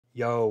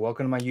Yo,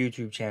 welcome to my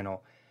YouTube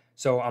channel.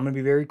 So I'm gonna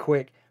be very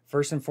quick.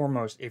 First and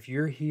foremost, if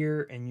you're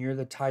here and you're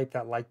the type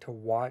that like to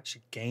watch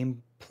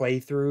game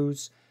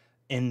playthroughs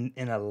in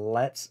a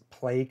let's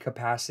play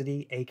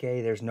capacity,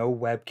 aka there's no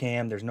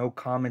webcam, there's no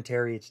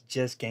commentary, it's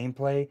just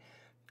gameplay,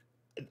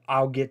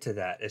 I'll get to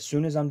that. As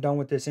soon as I'm done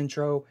with this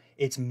intro,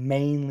 it's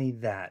mainly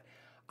that.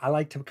 I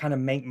like to kind of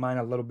make mine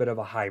a little bit of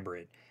a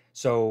hybrid.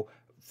 So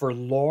for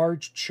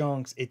large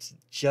chunks, it's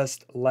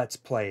just let's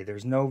play.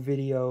 There's no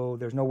video,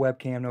 there's no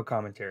webcam, no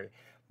commentary.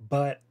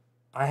 But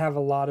I have a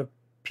lot of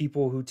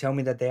people who tell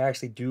me that they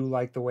actually do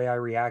like the way I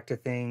react to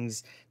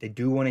things. They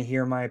do want to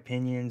hear my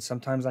opinions.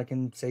 Sometimes I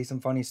can say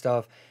some funny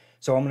stuff.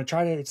 So I'm going to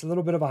try to, it's a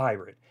little bit of a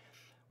hybrid.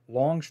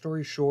 Long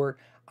story short,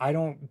 I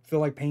don't feel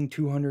like paying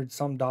 200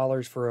 some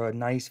dollars for a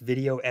nice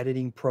video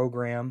editing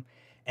program.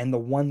 And the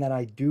one that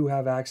I do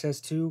have access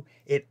to,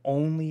 it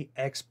only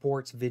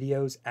exports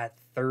videos at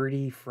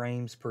 30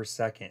 frames per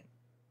second.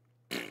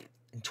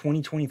 In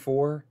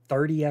 2024,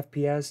 30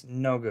 FPS,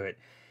 no good.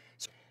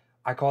 So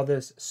I call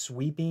this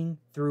sweeping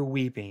through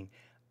weeping.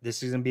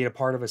 This is going to be a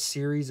part of a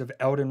series of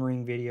Elden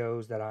Ring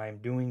videos that I am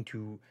doing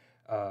to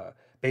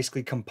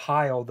basically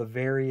compile the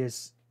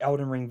various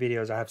Elden Ring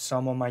videos. I have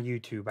some on my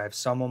YouTube. I have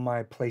some on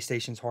my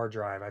PlayStation's hard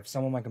drive. I have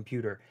some on my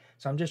computer.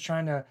 So I'm just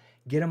trying to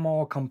get them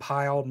all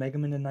compiled, make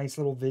them into nice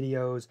little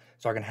videos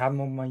so I can have them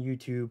on my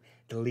YouTube,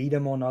 delete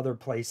them on other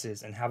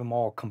places, and have them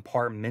all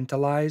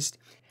compartmentalized.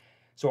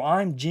 So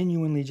I'm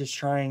genuinely just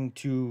trying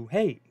to,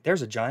 hey,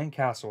 there's a giant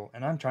castle,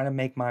 and I'm trying to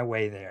make my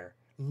way there.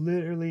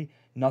 Literally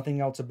nothing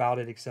else about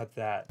it except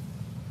that.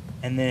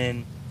 And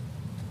then,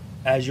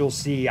 as you'll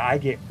see, I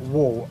get,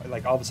 whoa,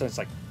 like all of a sudden it's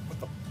like, what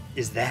the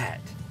is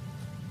that?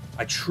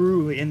 I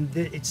truly, and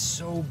it's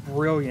so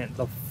brilliant.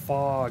 The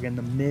fog and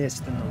the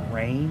mist and the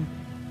rain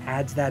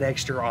adds that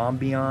extra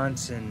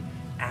ambiance and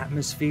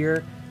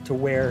atmosphere to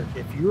where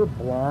if you're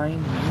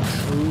blind,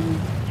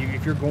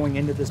 if you're going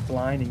into this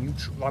blind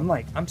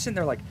and I'm sitting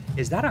there like,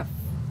 is that a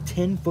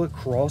 10-foot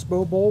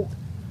crossbow bolt?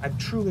 I have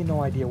truly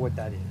no idea what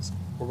that is.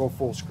 We'll go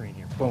full screen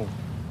here. Boom.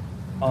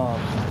 I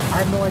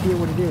have no idea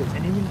what it is.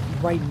 And even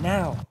right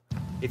now,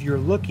 if you're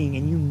looking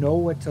and you know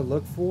what to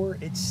look for,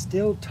 it's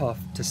still tough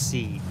to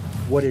see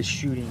what is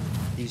shooting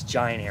these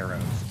giant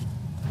arrows.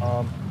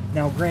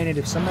 Now, granted,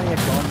 if somebody had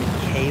gone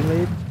to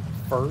Caleb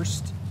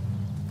first,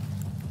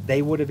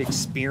 they would have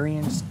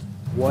experienced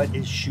what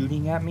is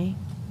shooting at me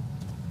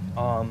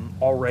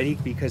already,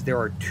 because there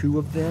are two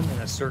of them in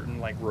a certain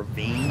like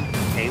ravine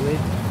in Caleb.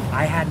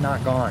 I had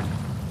not gone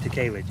to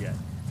Caleb yet,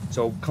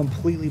 so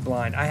completely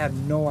blind. I have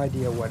no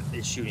idea what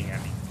is shooting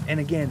at me. And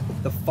again,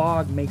 the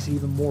fog makes it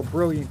even more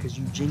brilliant because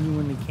you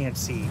genuinely can't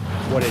see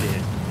what it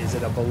is. Is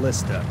it a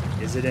ballista?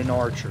 Is it an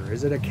archer?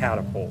 Is it a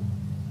catapult?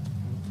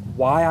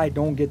 Why I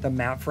don't get the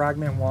map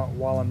fragment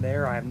while I'm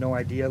there, I have no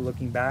idea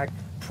looking back.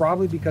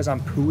 Probably because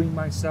I'm pooing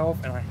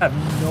myself and I have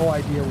no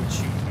idea what's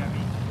shooting at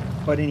me.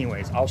 But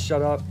anyways, I'll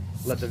shut up,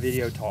 let the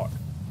video talk.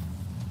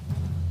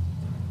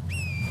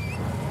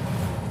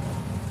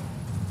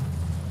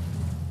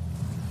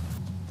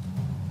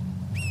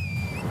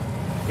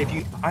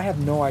 I have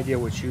no idea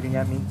what's shooting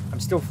at me. I'm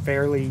still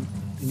fairly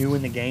new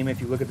in the game. If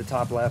you look at the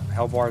top left, my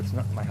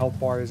health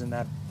bar isn't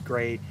that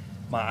great.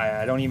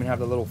 I don't even have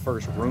the little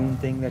first rune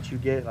thing that you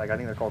get. Like, I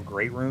think they're called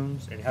great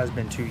runes. It has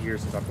been 2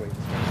 years since I played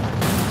this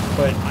game.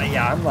 But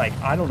yeah, I'm like,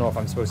 I don't know if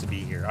I'm supposed to be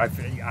here.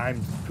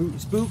 I'm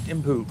spooked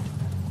and pooped.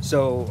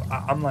 So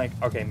I'm like,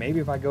 okay, maybe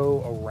if I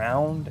go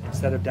around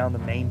instead of down the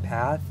main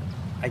path,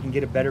 I can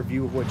get a better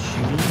view of what's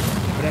shooting.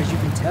 But as you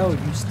can tell,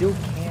 you still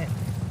can't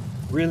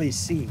really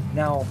see.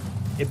 Now,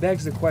 it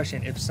begs the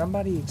question, if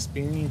somebody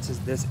experiences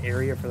this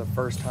area for the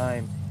first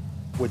time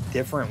with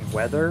different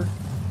weather,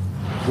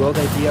 will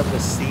they be able to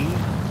see?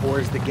 Or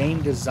is the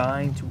game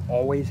designed to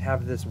always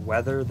have this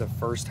weather the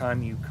first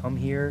time you come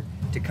here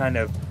to kind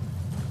of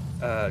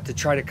to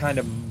try to kind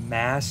of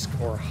mask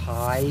or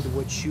hide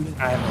what's shooting?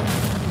 I don't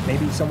know.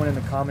 Maybe someone in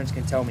the comments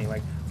can tell me,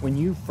 like, when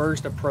you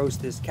first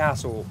approached this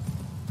castle,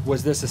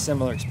 was this a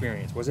similar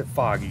experience? Was it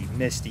foggy,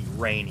 misty,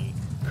 rainy?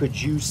 Could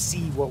you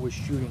see what was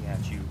shooting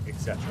at you,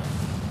 etc.?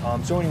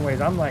 So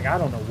anyways, I'm like, I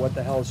don't know what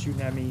the hell is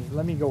shooting at me.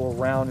 Let me go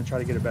around and try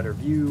to get a better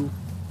view.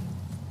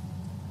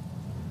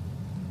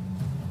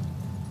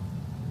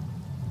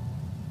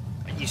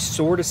 You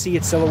sort of see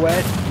its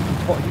silhouette.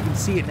 You can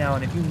see it now,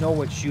 and if you know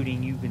what's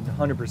shooting, you can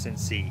 100%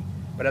 see.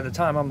 But at the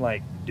time, I'm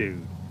like, dude,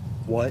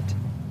 what?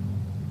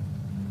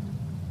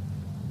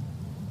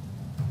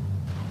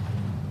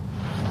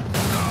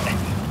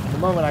 The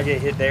moment I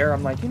get hit there,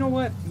 I'm like, you know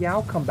what? Yeah,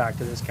 I'll come back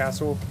to this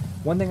castle.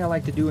 One thing I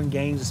like to do in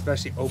games,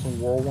 especially open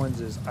world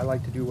ones, is I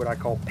like to do what I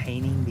call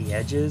painting the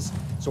edges.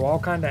 So I'll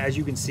kind of, as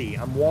you can see,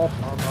 I'm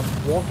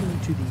walking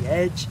to the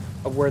edge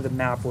of where the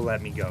map will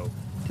let me go.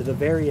 To the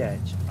very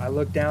edge. I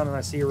look down and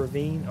I see a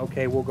ravine.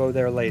 Okay, we'll go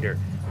there later.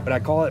 But I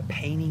call it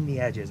painting the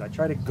edges. I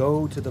try to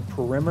go to the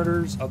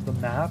perimeters of the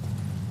map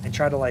and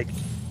try to like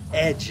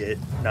edge it.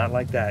 Not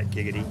like that,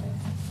 giggity.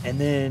 And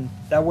then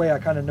that way I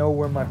kind of know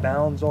where my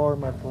bounds are,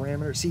 my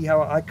parameters. See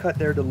how I cut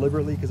there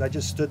deliberately because I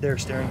just stood there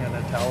staring at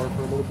that tower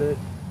for a little bit.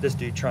 This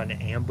dude trying to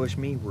ambush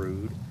me,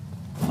 rude.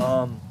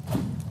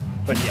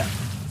 But yeah.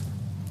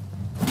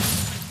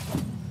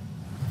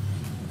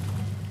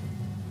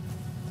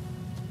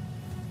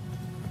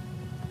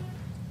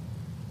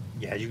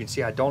 Yeah, as you can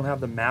see, I don't have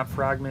the map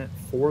fragment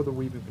for the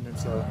Weeping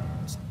Peninsula.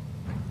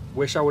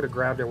 Wish I would have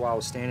grabbed it while I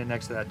was standing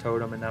next to that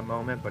totem in that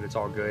moment, but it's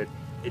all good.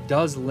 It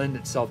does lend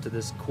itself to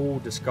this cool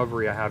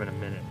discovery I have in a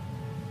minute.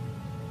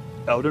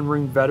 Elden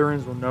Ring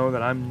veterans will know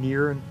that I'm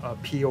near a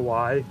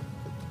POI,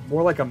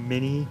 more like a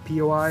mini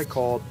POI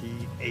called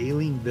the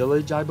Ailing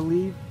Village, I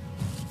believe.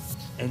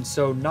 And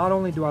so not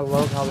only do I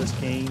love how this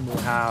game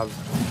will have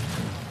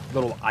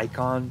little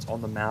icons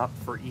on the map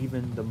for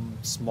even the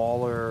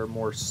smaller,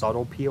 more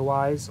subtle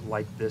POIs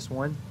like this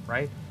one,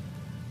 right?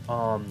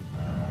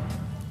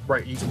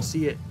 Right, you can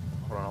see it.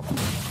 Hold on.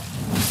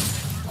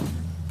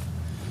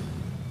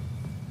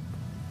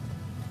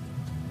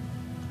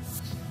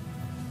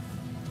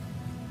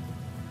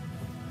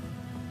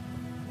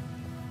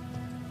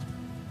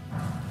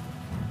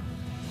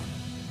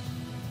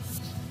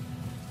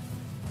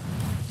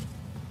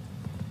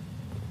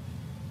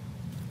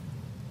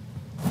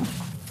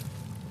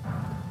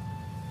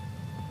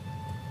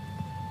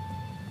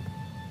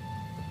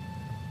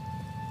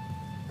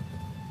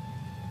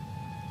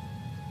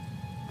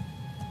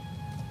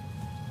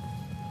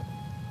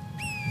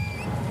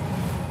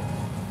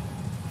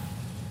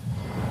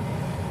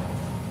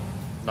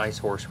 Nice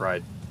horse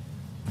ride.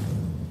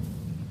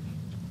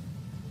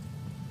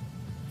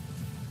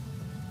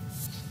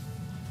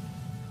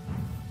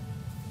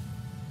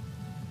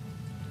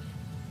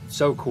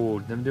 So cool.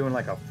 Them doing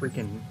like a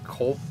freaking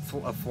cult,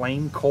 a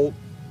flame cult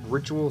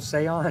ritual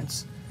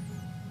seance.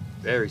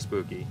 Very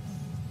spooky.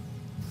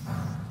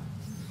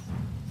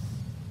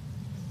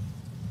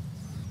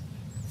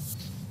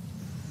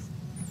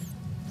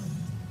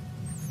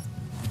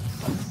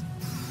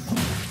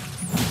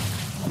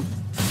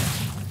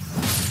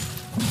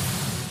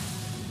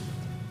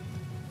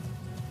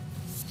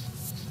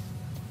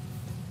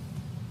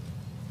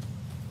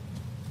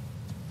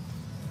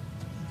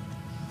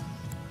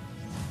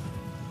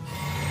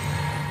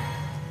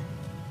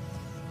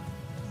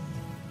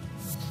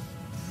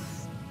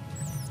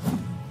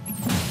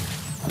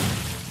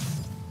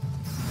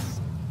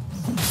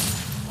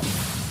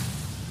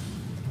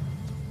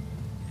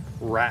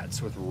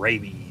 Rats with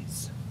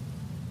rabies.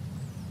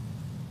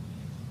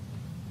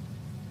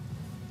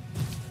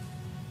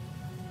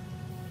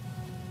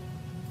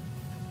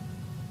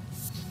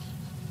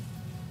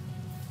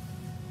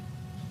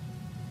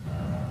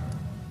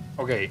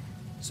 Okay,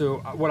 so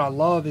what I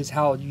love is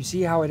how you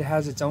see how it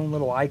has its own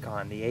little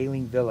icon, the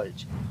Ailing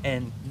Village.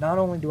 And not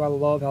only do I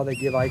love how they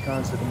give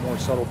icons to the more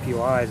subtle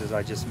POIs, as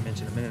I just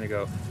mentioned a minute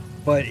ago,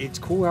 but it's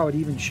cool how it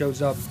even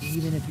shows up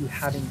even if you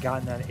haven't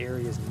gotten that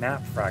area's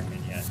map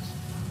fragment yet.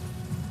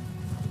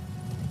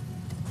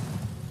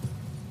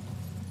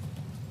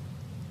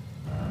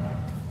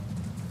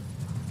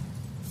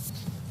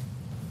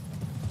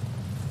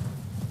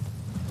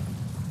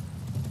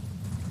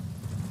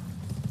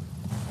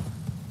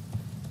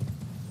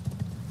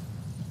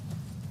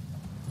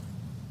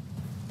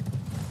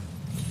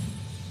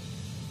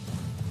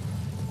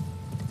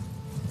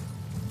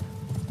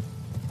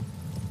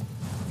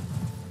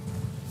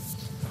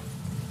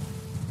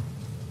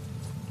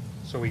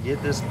 So we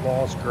get this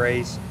Lost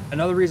Grace.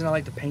 Another reason I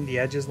like to paint the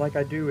edges like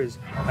I do is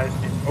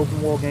in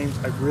open world games,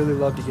 I really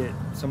love to get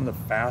some of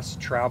the fast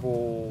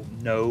travel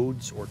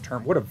nodes or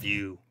term. What a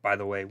view, by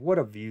the way. What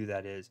a view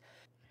that is.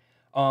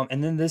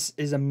 And then this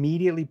is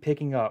immediately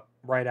picking up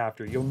right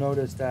after. You'll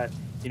notice that,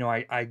 you know,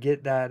 I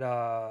get that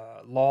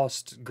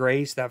Lost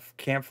Grace, that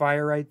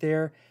campfire right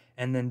there.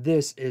 And then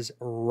this is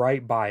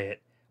right by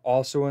it.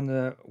 Also in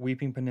the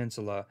Weeping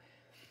Peninsula.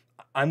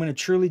 I'm going to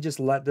truly just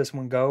let this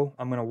one go.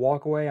 I'm going to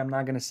walk away. I'm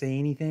not going to say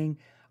anything.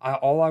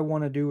 All I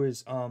want to do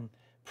is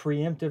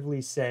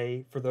preemptively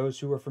say, for those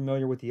who are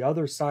familiar with the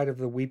other side of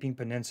the Weeping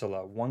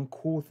Peninsula, one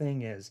cool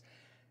thing is,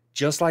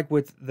 just like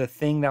with the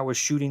thing that was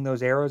shooting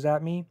those arrows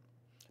at me,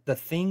 the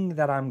thing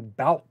that I'm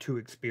about to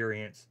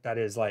experience that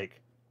is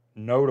like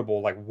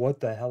notable, like what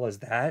the hell is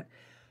that?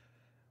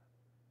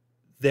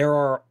 There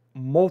are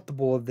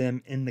multiple of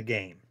them in the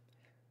game.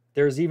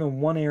 There's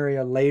even one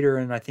area later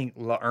in, I think,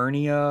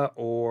 Laernia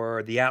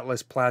or the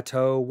Atlas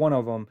Plateau, one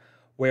of them,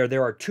 where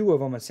there are two of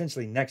them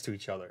essentially next to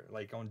each other,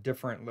 like on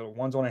different little,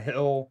 one's on a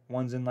hill,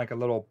 one's in like a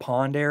little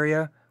pond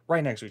area,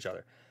 right next to each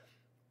other.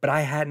 But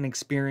I hadn't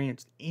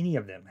experienced any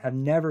of them, have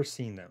never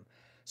seen them.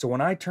 So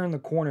when I turn the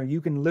corner, you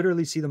can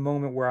literally see the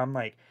moment where I'm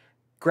like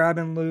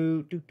grabbing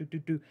loot,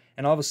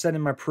 and all of a sudden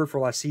in my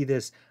peripheral, I see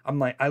this. I'm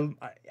like,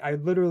 I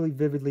literally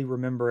vividly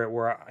remember it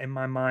where in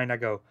my mind I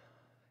go,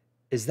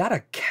 is that a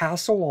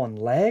castle on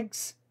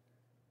legs?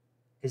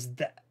 Is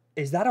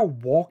that a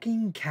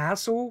walking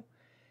castle?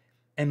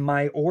 And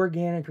my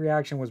organic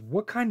reaction was,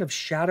 what kind of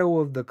Shadow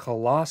of the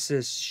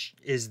Colossus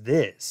is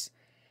this?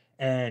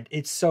 And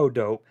it's so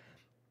dope.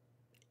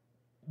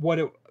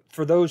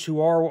 For those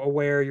who are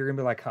aware, you're going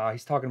to be like,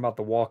 he's talking about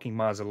the walking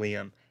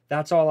mausoleum.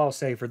 That's all I'll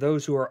say. For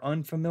those who are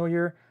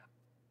unfamiliar,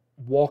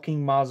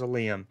 walking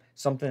mausoleum,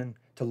 something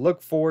to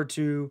look forward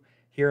to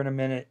here in a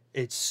minute.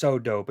 It's so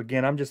dope.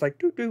 Again, I'm just like,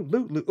 doo doo,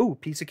 loot, loot. Ooh,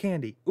 piece of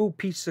candy. Ooh,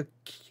 piece of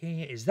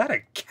candy. Is that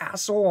a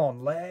castle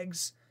on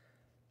legs?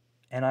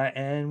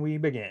 And we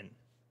begin.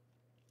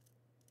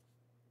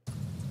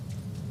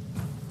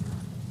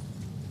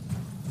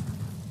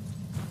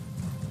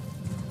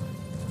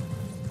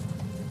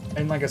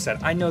 And like I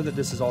said, I know that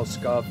this is all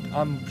scuffed.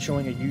 I'm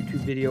showing a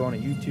YouTube video on a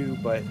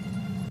YouTube, but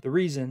the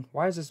reason,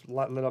 why is this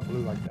lit up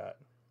blue like that?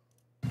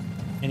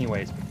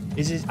 Anyways,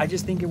 I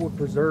just think it would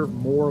preserve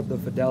more of the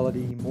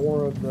fidelity,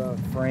 more of the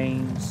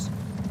frames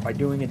by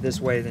doing it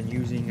this way than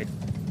using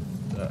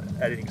a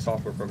editing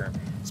software program.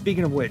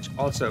 Speaking of which,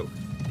 also,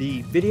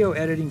 the video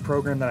editing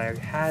program that I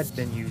had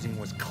been using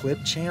was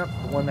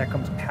Clipchamp, the one that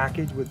comes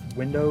packaged with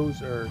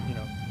Windows or, you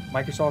know,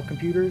 Microsoft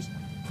computers.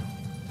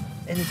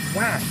 And it's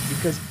whack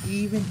because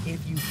even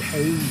if you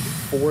paid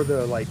for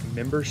the like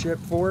membership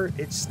for it,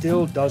 it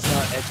still does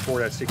not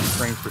export at 60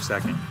 frames per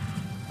second.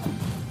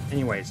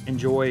 Anyways,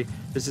 enjoy.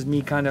 This is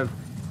me kind of,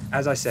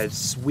 as I said,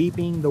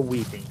 sweeping the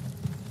weeping.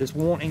 This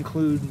won't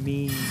include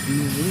me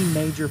doing any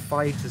major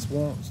fights. This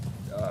won't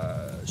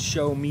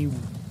show me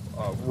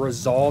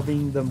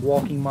resolving the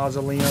walking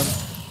mausoleum,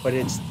 but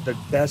it's the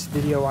best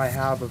video I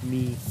have of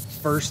me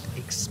first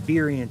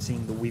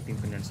experiencing the Weeping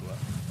Peninsula.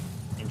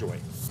 Enjoy.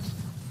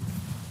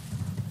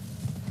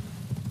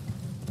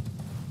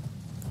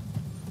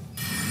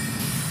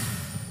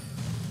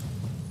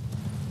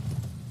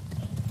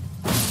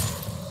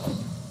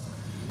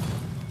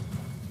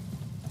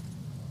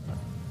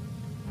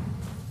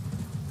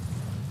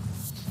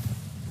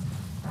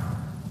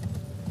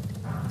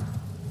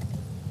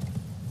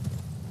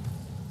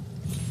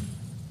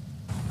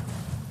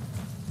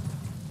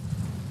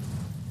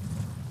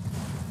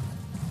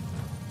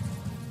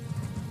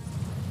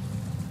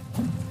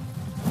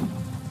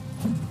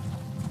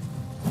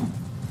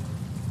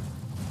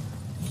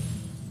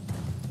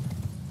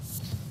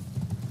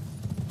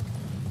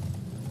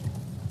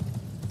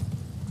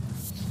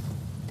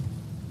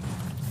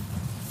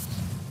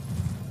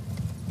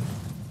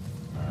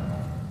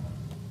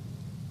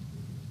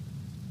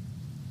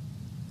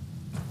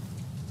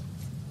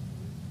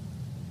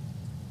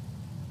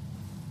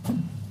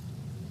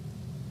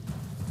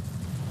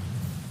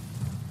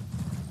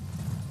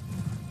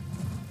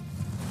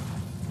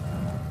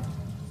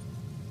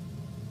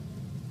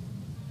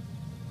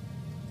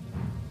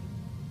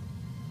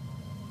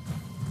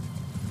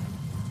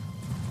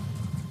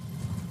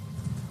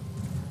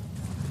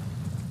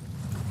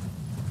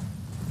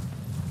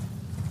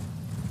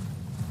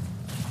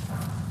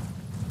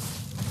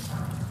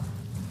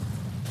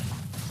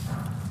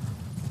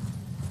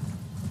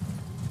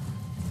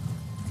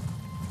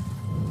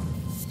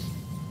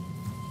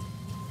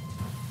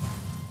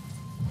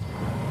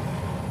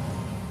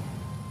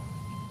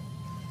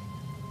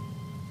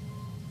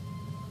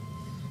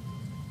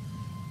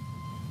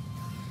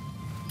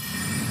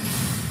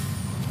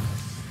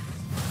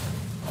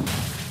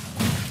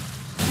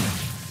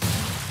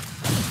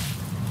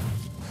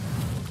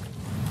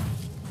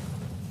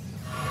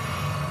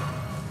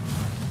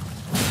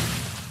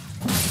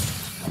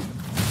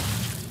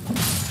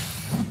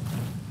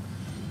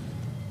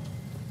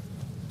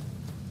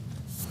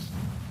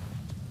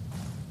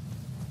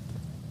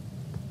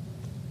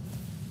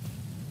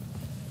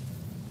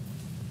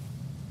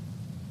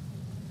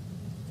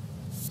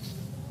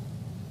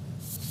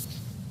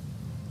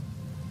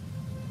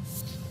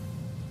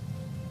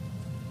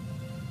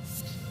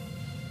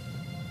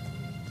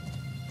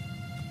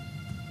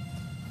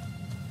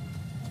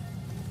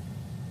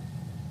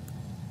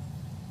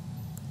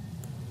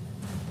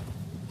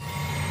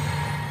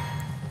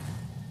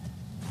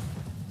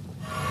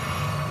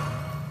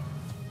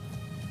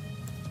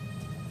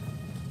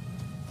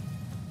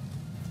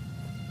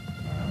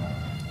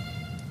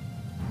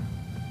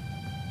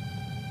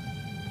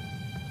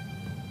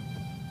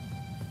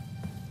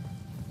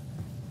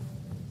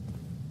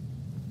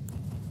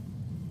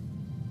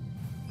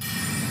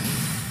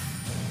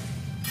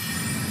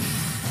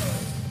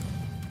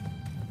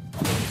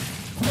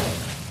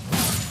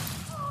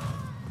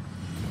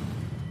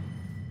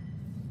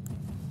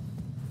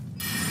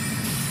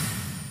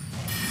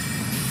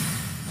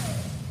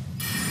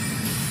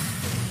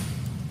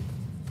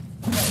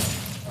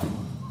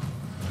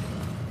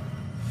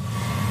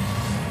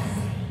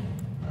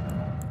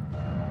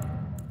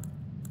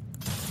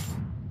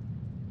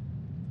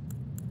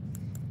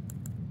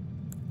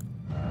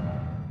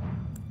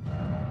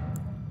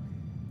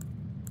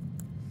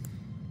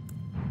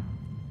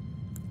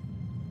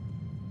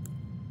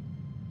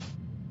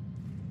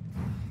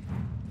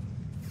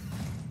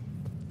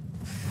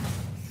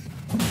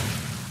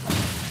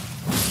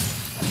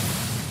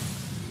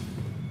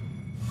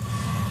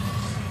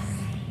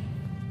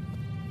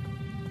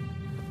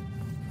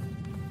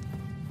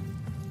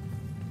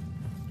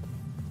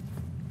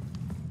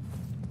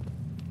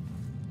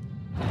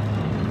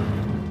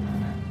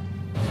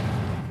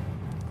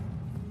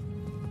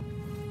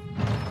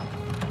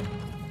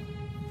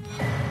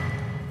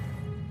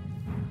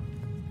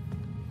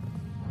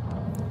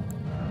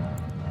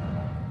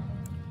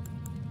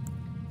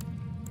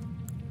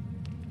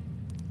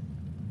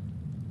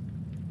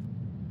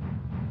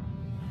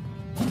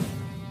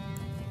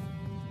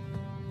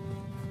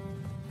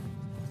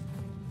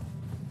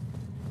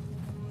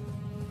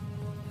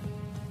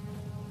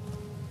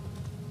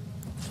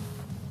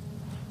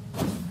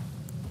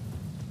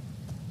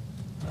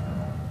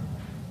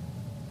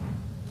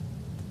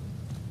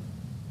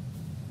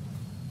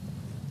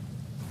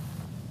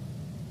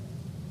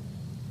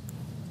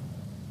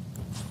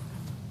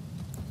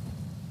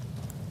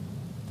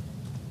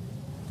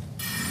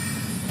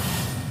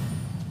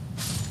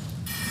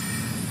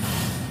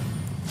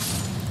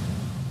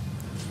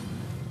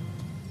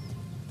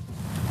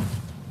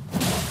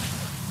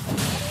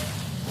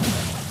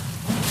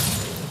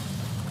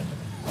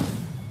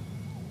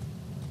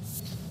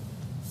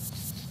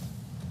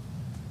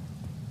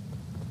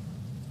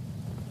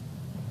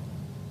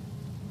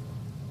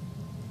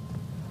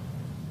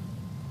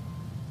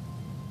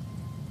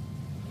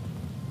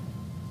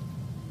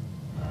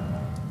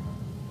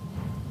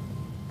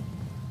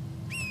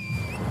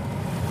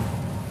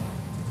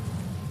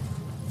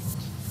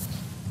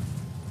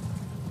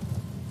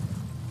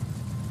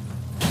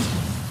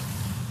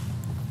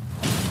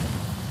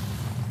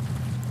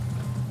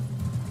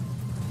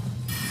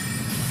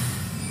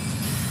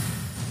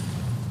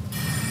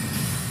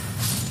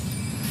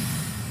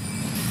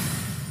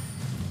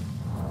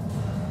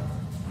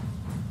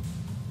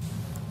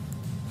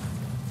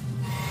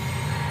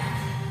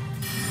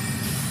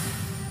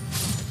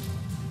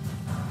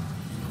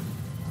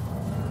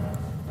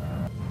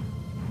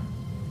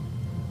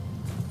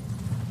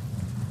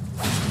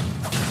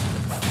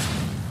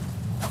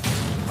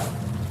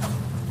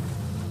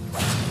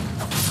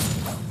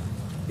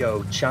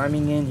 Yo,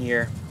 chiming in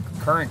here,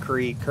 current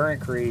creed,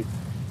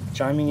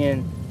 chiming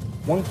in.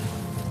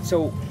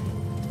 So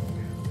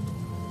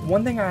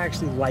one thing I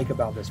actually like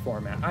about this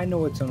format, I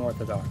know it's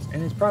unorthodox,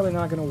 and it's probably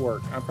not going to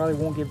work. I probably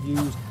won't get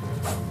views,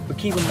 but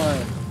keep in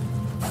mind,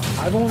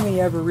 I've only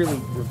ever really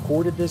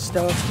recorded this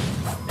stuff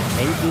and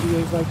made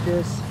videos like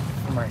this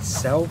for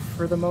myself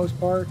for the most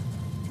part,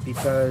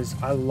 because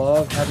I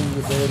love having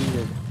the ability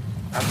to,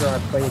 after I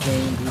play a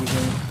game, beat a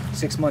game,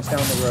 6 months down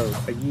the road,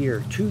 a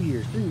year, 2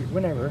 years, 3 years,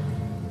 whenever,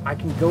 I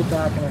can go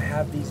back and I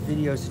have these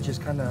videos to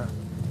just kind of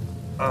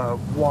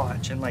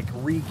watch and like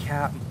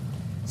recap,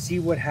 see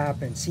what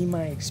happened, see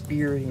my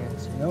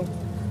experience, you know?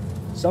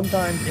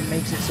 Sometimes it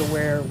makes it so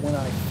where when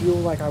I feel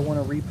like I want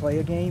to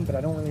replay a game, but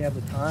I don't really have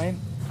the time,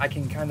 I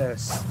can kind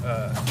of,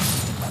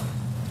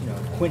 you know,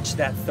 quench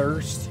that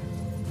thirst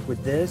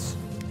with this.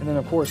 And then,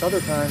 of course,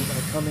 other times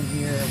I come in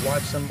here and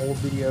watch some old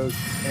videos,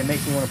 and it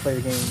makes me want to play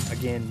the game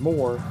again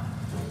more.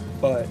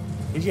 But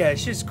yeah,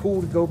 it's just cool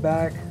to go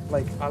back.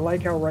 Like, I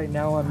like how right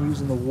now I'm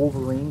using the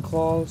Wolverine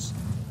claws.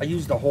 I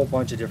used a whole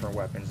bunch of different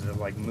weapons,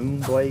 like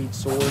Moonblade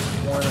sword,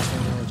 one, I can't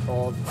remember what it's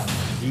called.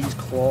 These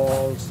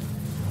claws.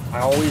 I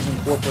always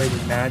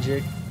incorporated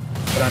magic,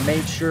 but I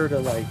made sure to,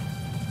 like,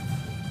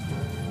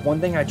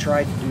 one thing I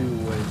tried to do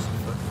was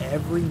for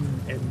every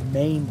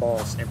main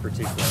boss in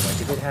particular,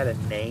 like if it had a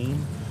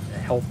name, a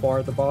health bar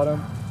at the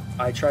bottom,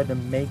 I tried to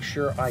make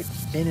sure I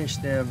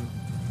finished them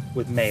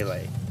with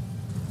melee.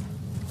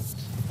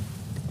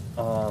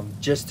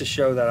 Just to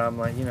show that I'm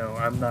like, you know,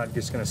 I'm not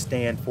just going to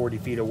stand 40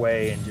 feet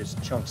away and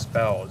just chunk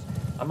spells.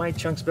 I might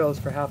chunk spells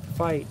for half the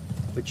fight,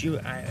 but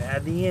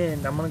at the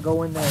end, I'm going to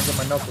go in there and get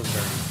my knuckles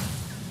dirty.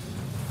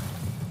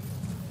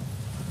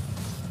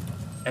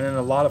 And in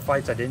a lot of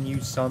fights, I didn't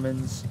use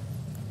summons.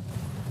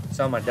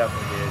 Some I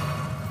definitely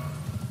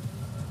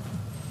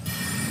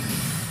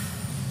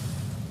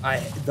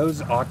did.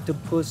 Those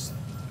octopus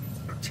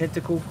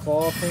tentacle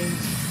claw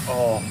things,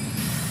 oh,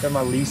 they're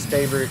my least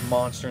favorite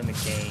monster in the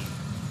game.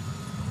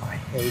 I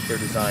hate their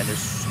design. They're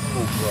so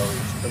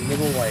gross. The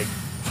little, like,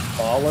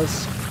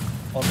 mollusk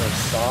on their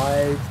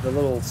sides, the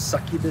little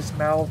succubus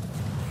mouth.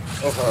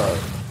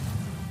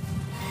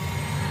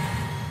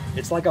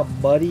 It's like a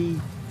muddy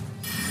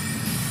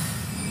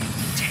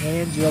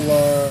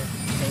Tangela,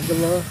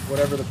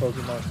 whatever the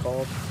Pokemon's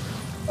called.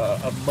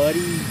 A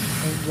muddy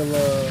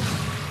Tangela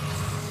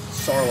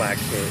Sarlacc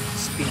pit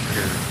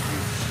speaker.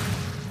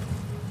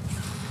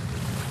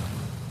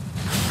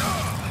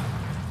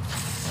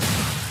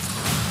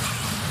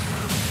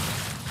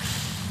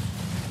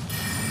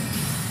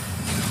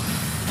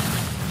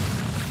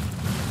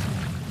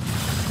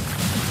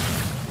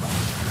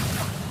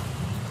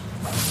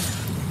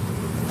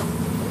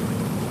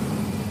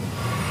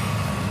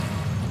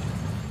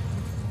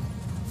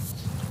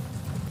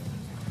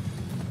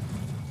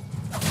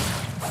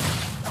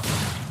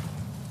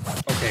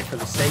 For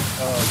the sake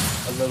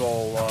of a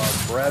little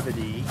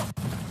brevity,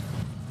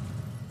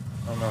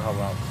 I don't know how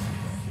loud this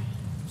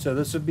is. So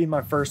this would be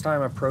my first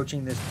time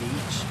approaching this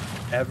beach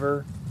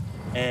ever,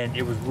 and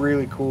it was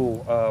really cool.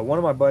 One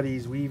of my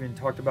buddies, we even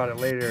talked about it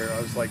later.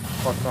 I was like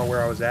talking about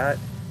where I was at.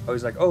 I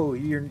was like, "Oh,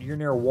 you're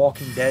near a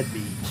Walking Dead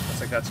beach." I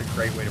was like, "That's a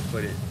great way to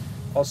put it."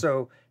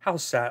 Also, how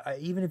sad!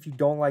 Even if you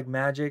don't like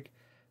magic,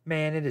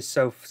 man, it is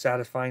so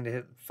satisfying to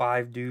hit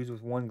 5 dudes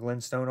with 1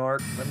 glintstone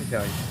arc. Let me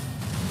tell you.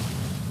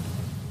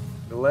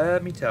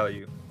 Let me tell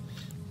you.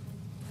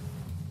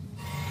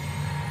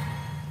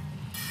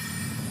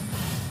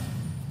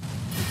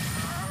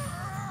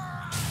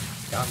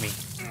 Got me.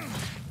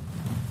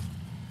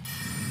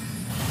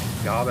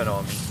 Gobbing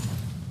on me.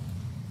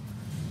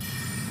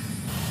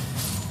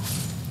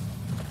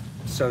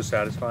 So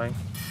satisfying.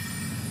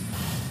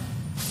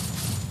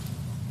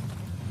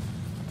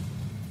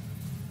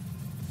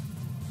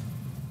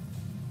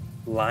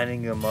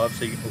 Lining them up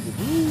so you can...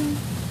 Ooh,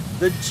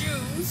 the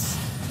juice!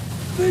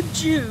 The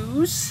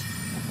juice.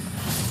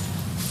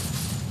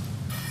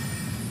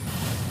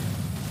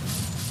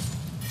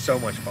 So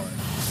much fun.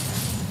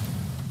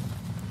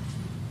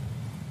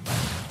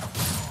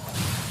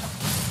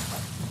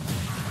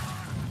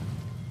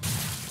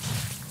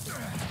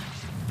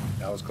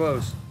 That was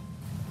close.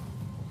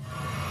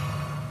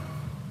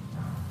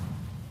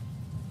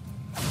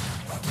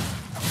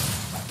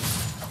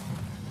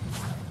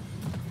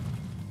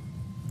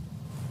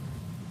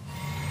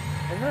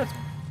 And that's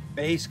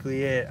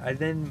basically it. I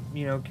then,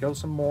 you know, kill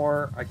some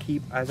more. I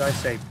keep, as I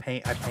say,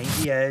 I paint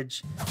the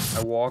edge.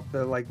 I walk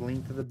the like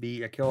length of the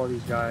beat. I kill all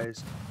these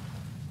guys.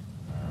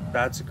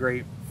 That's a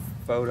great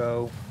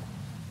photo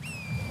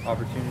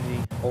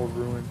opportunity. Old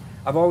ruin.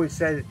 I've always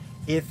said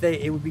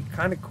it would be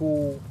kind of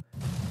cool,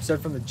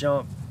 said from the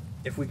jump,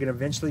 if we can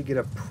eventually get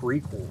a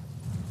prequel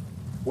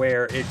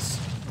where it's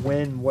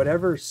when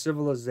whatever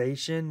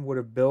civilization would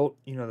have built,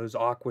 you know, those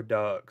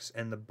aqueducts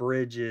and the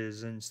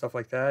bridges and stuff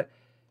like that.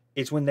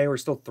 It's when they were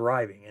still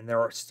thriving and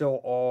they're still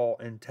all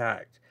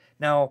intact.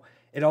 Now,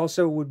 it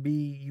also would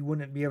be, you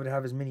wouldn't be able to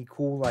have as many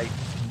cool, like,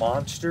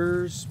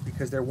 monsters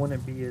because there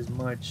wouldn't be as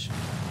much,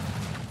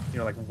 you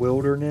know, like,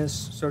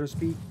 wilderness, so to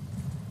speak.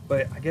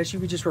 but I guess you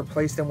could just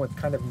replace them with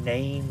kind of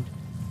named,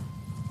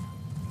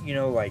 you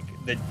know, like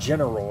the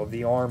general of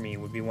the army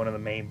would be one of the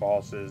main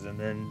bosses, and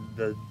then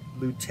the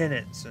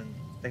lieutenants and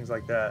things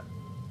like that.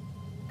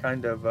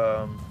 Kind of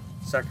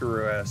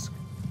Sekiro-esque.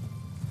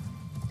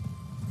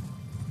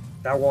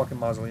 That walking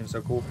mausoleum is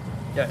so cool.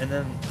 Yeah, and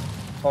then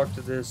talk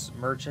to this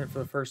merchant for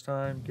the first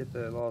time, get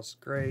the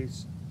lost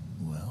grace.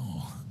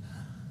 Well,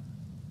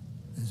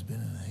 it's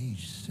been an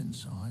age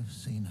since I've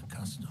seen a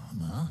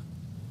customer.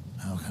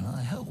 How can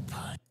I help?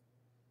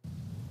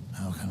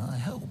 How can I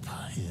help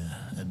here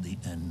at the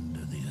end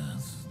of the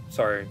earth?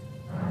 Sorry.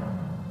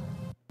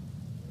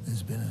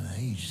 It's been an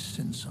age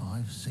since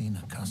I've seen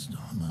a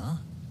customer.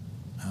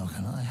 How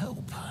can I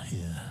help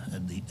here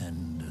at the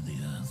end of the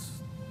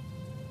earth?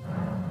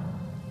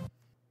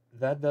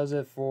 That does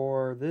it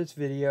for this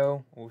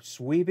video.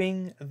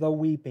 Sweeping the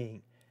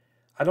weeping.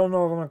 I don't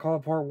know if I'm gonna call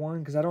it part 1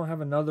 because I don't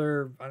have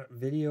another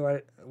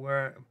video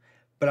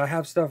but I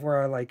have stuff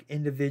where I like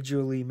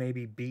individually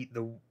maybe beat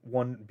the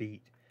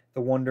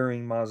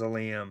Wandering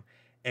Mausoleum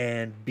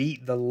and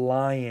beat the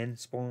lion.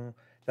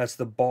 That's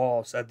the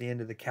boss at the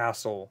end of the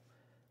castle,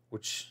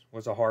 which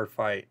was a hard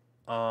fight.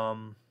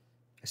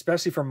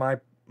 Especially for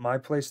my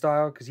play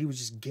style, because he was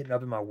just getting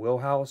up in my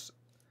wheelhouse.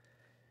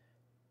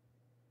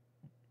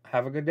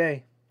 Have a good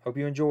day. Hope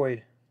you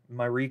enjoyed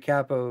my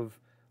recap of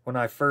when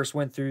I first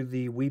went through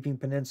the Weeping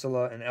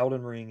Peninsula and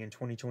Elden Ring in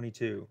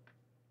 2022.